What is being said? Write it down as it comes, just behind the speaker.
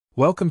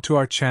Welcome to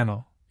our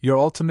channel, your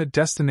ultimate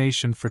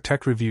destination for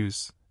tech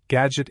reviews,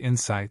 gadget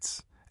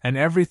insights, and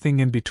everything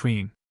in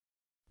between.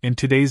 In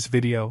today's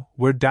video,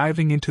 we're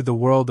diving into the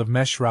world of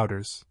mesh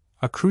routers,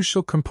 a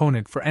crucial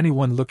component for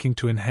anyone looking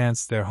to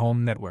enhance their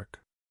home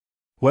network.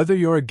 Whether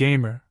you're a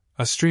gamer,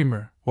 a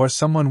streamer, or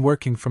someone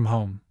working from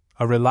home,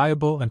 a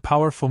reliable and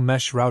powerful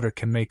mesh router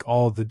can make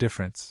all the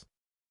difference.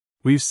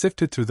 We've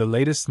sifted through the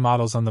latest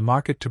models on the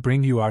market to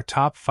bring you our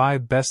top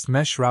 5 best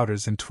mesh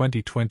routers in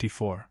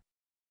 2024.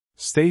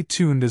 Stay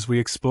tuned as we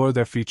explore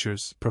their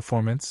features,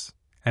 performance,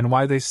 and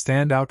why they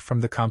stand out from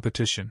the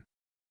competition.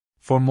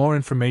 For more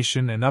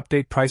information and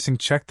update pricing,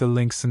 check the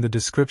links in the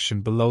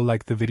description below.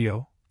 Like the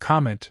video,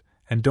 comment,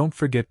 and don't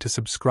forget to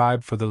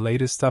subscribe for the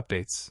latest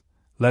updates.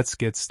 Let's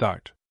get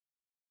started.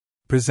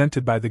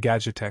 Presented by the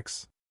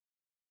GADGETEX.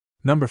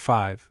 Number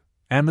 5.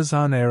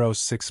 Amazon Aero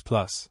 6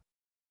 Plus.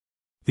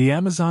 The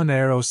Amazon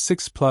Aero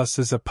 6 Plus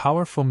is a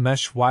powerful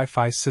mesh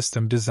Wi-Fi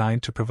system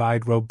designed to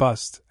provide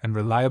robust and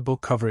reliable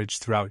coverage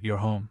throughout your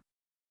home.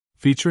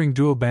 Featuring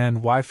dual-band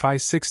Wi-Fi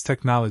 6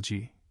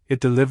 technology, it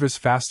delivers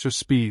faster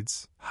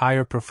speeds,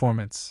 higher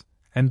performance,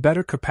 and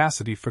better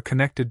capacity for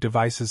connected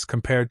devices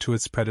compared to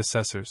its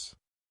predecessors.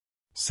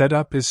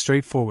 Setup is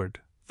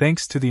straightforward,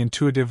 thanks to the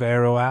intuitive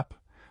Aero app,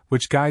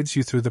 which guides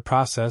you through the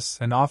process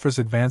and offers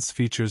advanced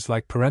features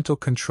like parental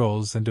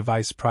controls and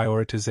device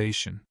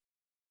prioritization.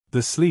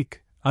 The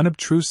sleek,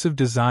 unobtrusive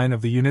design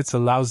of the units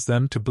allows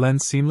them to blend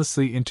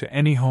seamlessly into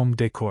any home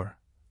decor,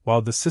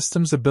 while the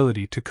system's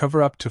ability to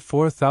cover up to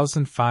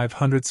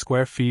 4,500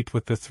 square feet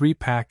with the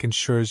 3-pack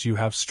ensures you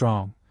have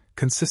strong,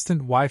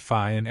 consistent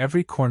Wi-Fi in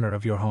every corner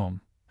of your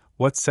home.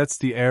 What sets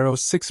the Aero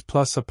 6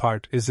 Plus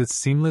apart is its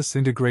seamless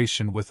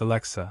integration with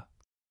Alexa,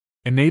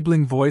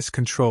 enabling voice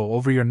control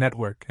over your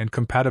network and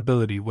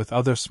compatibility with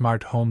other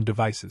smart home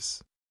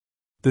devices.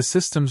 The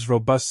system's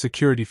robust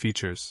security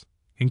features,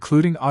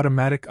 including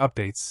automatic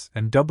updates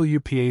and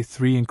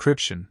WPA3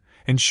 encryption,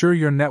 ensure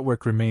your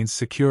network remains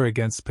secure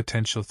against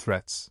potential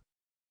threats.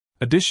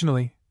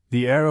 Additionally,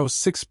 the Aero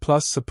 6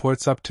 Plus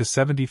supports up to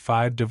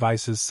 75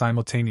 devices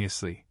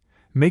simultaneously,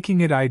 making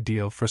it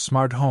ideal for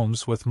smart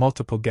homes with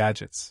multiple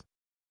gadgets.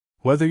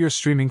 Whether you're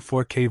streaming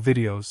 4K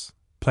videos,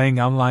 playing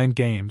online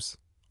games,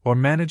 or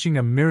managing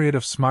a myriad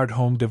of smart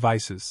home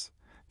devices,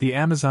 the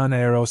Amazon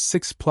Aero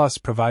 6 Plus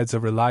provides a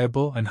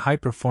reliable and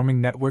high-performing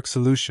network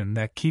solution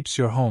that keeps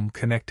your home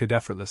connected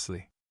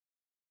effortlessly.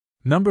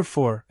 Number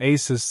 4.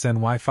 Asus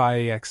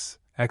ZenWi-Fi AX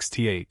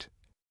XT8.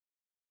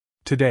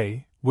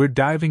 Today, we're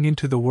diving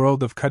into the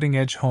world of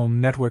cutting-edge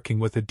home networking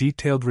with a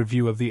detailed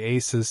review of the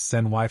Asus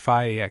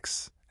ZenWi-Fi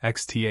AX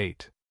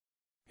XT8.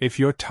 If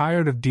you're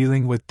tired of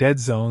dealing with dead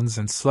zones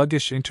and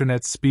sluggish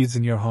internet speeds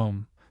in your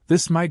home,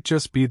 this might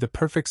just be the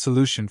perfect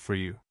solution for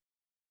you.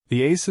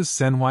 The Asus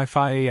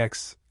ZenWi-Fi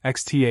AX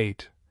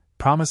XT8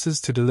 promises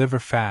to deliver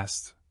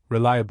fast,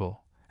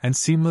 reliable, and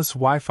seamless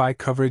Wi-Fi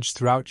coverage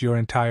throughout your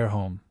entire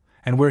home,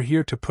 and we're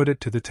here to put it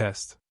to the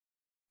test.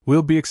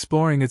 We'll be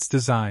exploring its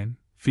design,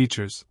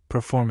 features,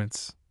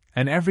 performance,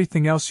 and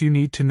everything else you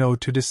need to know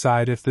to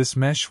decide if this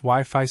mesh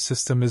Wi-Fi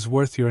system is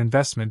worth your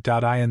investment.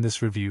 In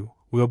this review,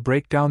 we'll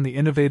break down the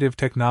innovative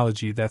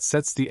technology that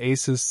sets the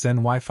Asus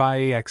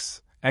ZenWi-Fi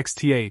AX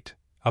XT8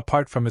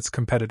 apart from its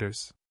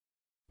competitors.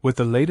 With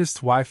the latest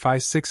Wi-Fi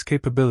 6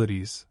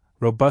 capabilities,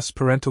 robust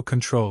parental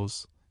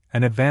controls,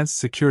 and advanced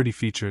security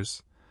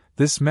features,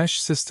 this mesh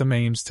system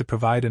aims to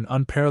provide an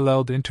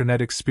unparalleled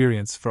internet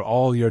experience for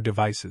all your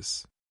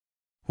devices.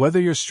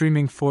 Whether you're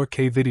streaming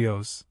 4K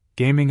videos,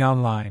 gaming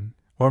online,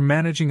 or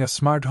managing a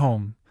smart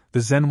home,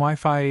 the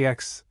ZenWi-Fi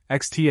AX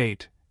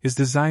XT8 is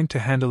designed to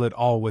handle it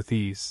all with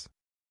ease.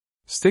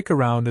 Stick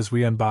around as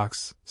we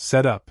unbox,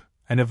 set up,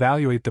 and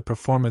evaluate the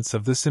performance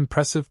of this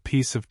impressive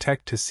piece of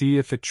tech to see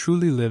if it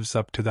truly lives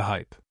up to the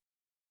hype.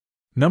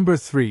 Number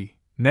 3.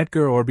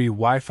 Netgear Orbi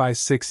Wi-Fi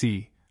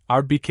 6E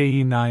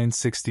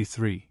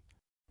RBKE963.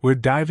 We're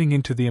diving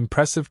into the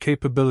impressive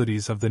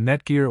capabilities of the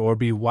Netgear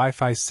Orbi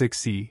Wi-Fi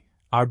 6E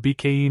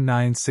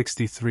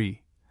RBKE963,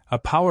 a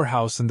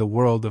powerhouse in the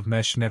world of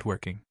mesh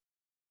networking.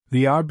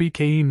 The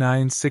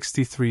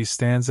RBKE963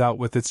 stands out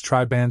with its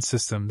tri-band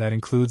system that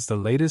includes the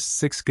latest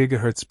 6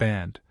 GHz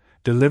band,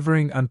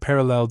 delivering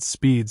unparalleled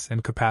speeds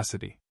and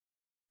capacity.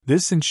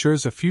 This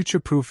ensures a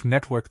future-proof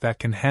network that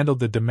can handle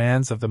the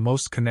demands of the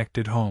most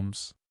connected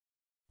homes.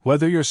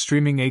 Whether you're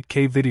streaming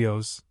 8K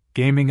videos,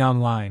 gaming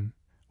online,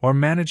 or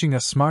managing a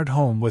smart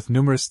home with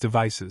numerous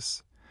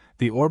devices,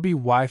 the Orbi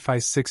Wi-Fi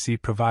 6E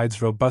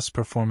provides robust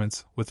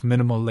performance with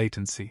minimal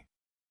latency.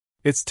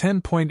 Its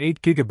 10.8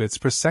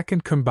 gigabits per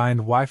second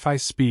combined Wi-Fi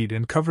speed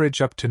and coverage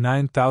up to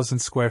 9,000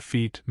 square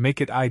feet make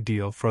it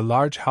ideal for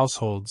large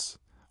households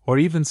or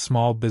even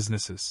small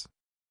businesses.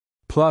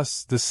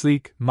 Plus, the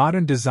sleek,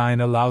 modern design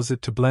allows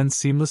it to blend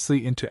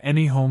seamlessly into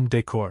any home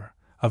decor,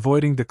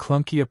 avoiding the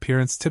clunky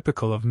appearance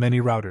typical of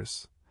many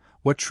routers.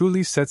 What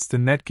truly sets the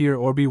Netgear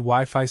Orbi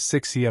Wi-Fi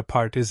 6E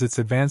apart is its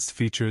advanced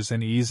features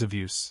and ease of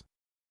use.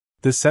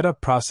 The setup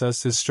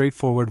process is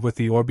straightforward with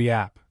the Orbi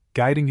app,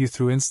 guiding you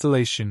through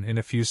installation in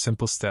a few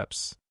simple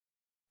steps.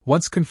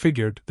 Once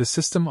configured, the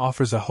system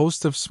offers a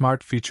host of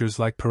smart features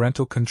like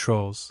parental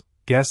controls,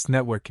 guest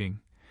networking,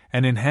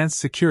 and enhanced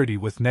security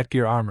with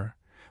Netgear Armor,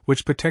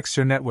 which protects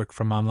your network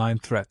from online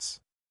threats.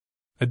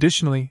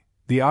 Additionally,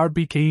 the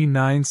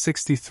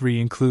RBKE963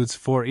 includes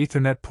 4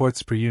 Ethernet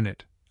ports per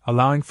unit,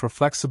 allowing for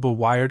flexible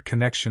wired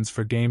connections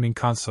for gaming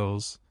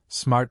consoles,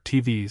 smart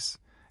TVs,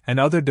 and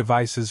other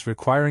devices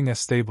requiring a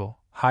stable,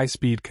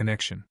 high-speed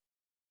connection.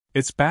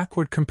 Its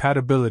backward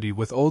compatibility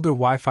with older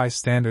Wi-Fi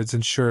standards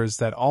ensures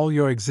that all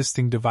your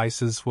existing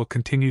devices will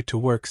continue to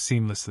work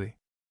seamlessly.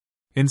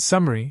 In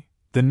summary,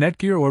 the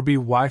Netgear Orbi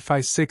Wi-Fi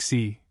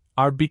 6E,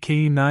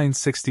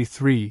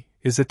 RBKE963,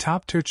 is a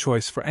top-tier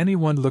choice for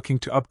anyone looking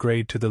to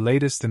upgrade to the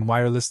latest in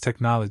wireless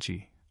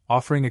technology,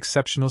 offering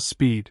exceptional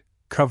speed,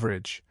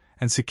 coverage,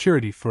 and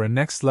security for a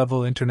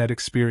next-level internet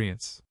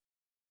experience.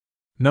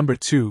 Number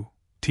 2.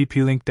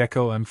 TP-Link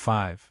Deco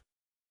M5.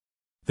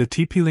 The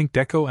TP-Link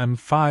Deco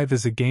M5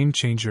 is a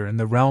game-changer in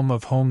the realm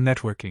of home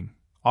networking,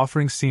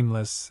 offering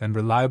seamless and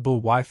reliable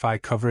Wi-Fi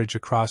coverage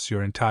across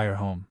your entire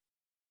home.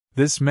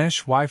 This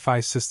mesh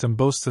Wi-Fi system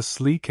boasts a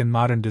sleek and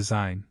modern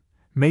design,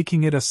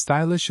 making it a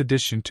stylish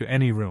addition to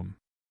any room.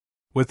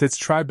 With its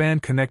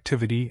tri-band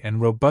connectivity and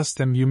robust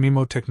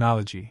MU-MIMO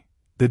technology,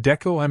 the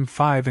Deco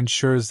M5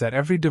 ensures that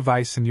every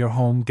device in your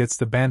home gets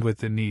the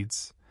bandwidth it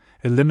needs,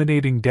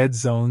 eliminating dead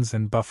zones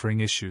and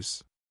buffering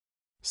issues.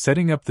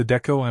 Setting up the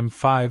Deco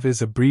M5 is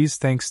a breeze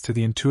thanks to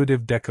the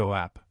intuitive Deco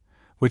app,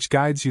 which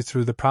guides you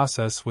through the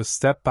process with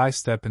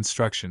step-by-step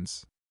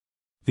instructions.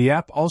 The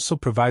app also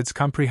provides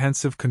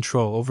comprehensive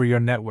control over your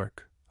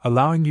network,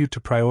 allowing you to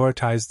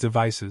prioritize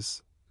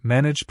devices,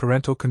 manage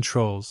parental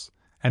controls,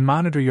 and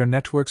monitor your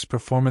network's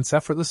performance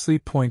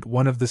effortlessly.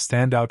 One of the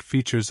standout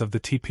features of the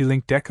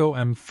TP-Link Deco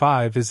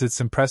M5 is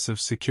its impressive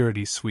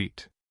security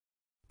suite.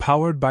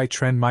 Powered by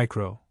Trend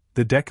Micro,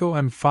 the Deco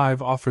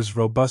M5 offers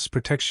robust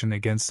protection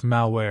against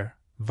malware,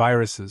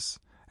 viruses,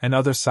 and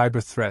other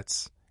cyber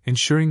threats,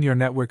 ensuring your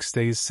network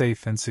stays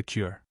safe and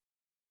secure.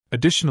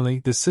 Additionally,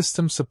 the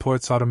system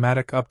supports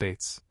automatic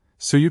updates,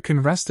 so you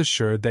can rest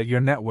assured that your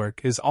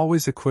network is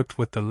always equipped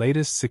with the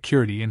latest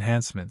security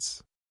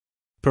enhancements.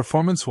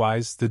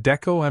 Performance-wise, the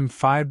Deco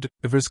M5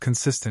 delivers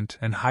consistent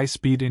and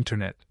high-speed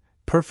internet,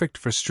 perfect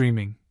for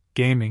streaming,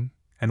 gaming,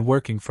 and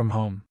working from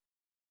home.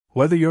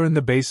 Whether you're in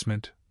the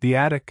basement, the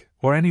attic,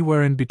 or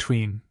anywhere in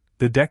between,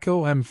 the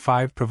Deco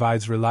M5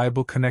 provides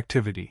reliable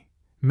connectivity,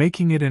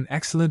 making it an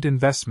excellent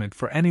investment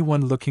for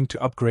anyone looking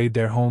to upgrade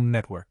their home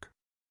network.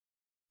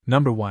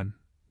 Number 1.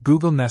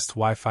 Google Nest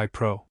Wi-Fi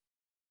Pro.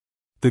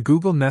 The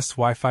Google Nest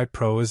Wi-Fi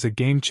Pro is a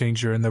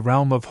game-changer in the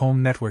realm of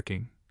home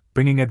networking,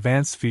 bringing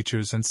advanced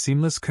features and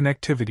seamless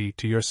connectivity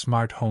to your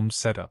smart home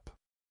setup.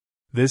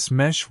 This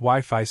mesh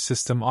Wi-Fi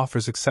system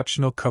offers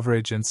exceptional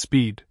coverage and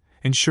speed,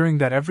 ensuring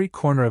that every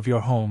corner of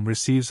your home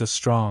receives a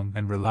strong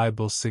and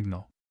reliable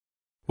signal.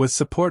 With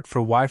support for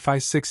Wi-Fi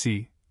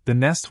 6E, the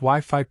Nest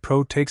Wi-Fi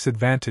Pro takes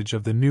advantage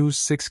of the new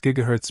 6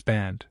 GHz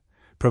band,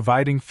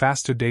 providing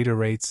faster data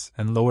rates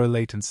and lower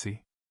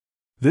latency.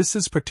 This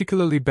is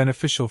particularly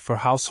beneficial for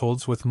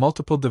households with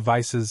multiple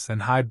devices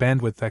and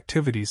high-bandwidth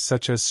activities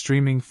such as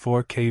streaming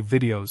 4K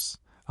videos,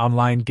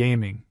 online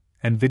gaming,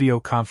 and video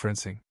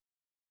conferencing.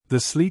 The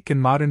sleek and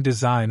modern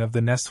design of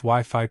the Nest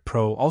Wi-Fi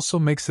Pro also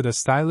makes it a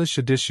stylish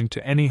addition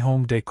to any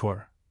home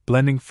decor,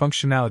 blending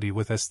functionality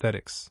with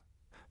aesthetics.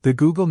 The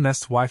Google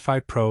Nest Wi-Fi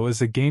Pro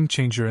is a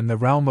game-changer in the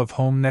realm of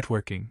home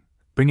networking,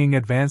 bringing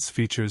advanced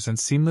features and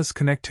seamless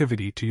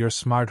connectivity to your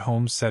smart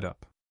home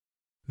setup.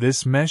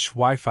 This mesh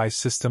Wi-Fi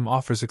system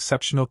offers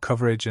exceptional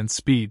coverage and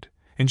speed,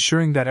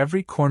 ensuring that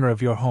every corner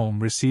of your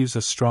home receives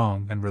a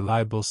strong and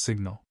reliable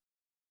signal.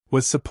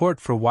 With support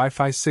for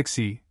Wi-Fi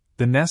 6E,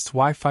 the Nest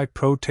Wi-Fi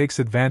Pro takes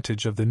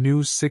advantage of the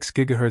new 6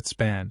 GHz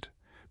band,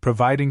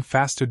 providing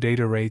faster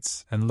data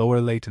rates and lower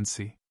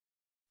latency.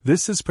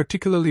 This is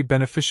particularly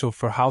beneficial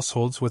for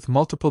households with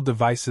multiple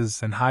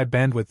devices and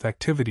high-bandwidth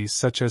activities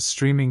such as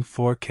streaming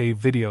 4K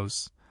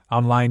videos,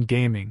 online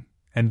gaming,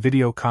 and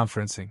video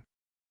conferencing.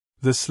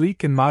 The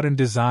sleek and modern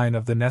design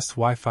of the Nest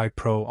Wi-Fi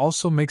Pro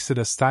also makes it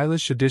a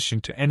stylish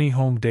addition to any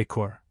home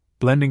decor,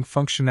 blending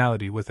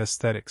functionality with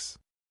aesthetics.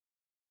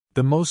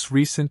 The most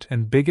recent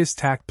and biggest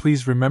tech.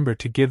 Please remember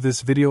to give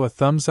this video a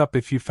thumbs up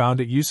if you found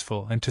it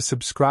useful and to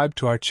subscribe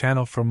to our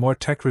channel for more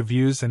tech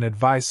reviews and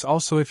advice.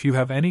 Also, if you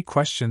have any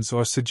questions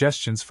or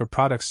suggestions for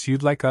products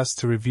you'd like us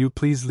to review,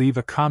 please leave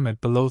a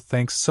comment below.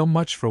 Thanks so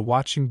much for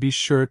watching. Be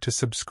sure to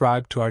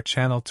subscribe to our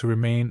channel to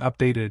remain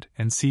updated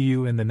and see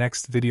you in the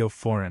next video.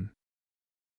 Foreign.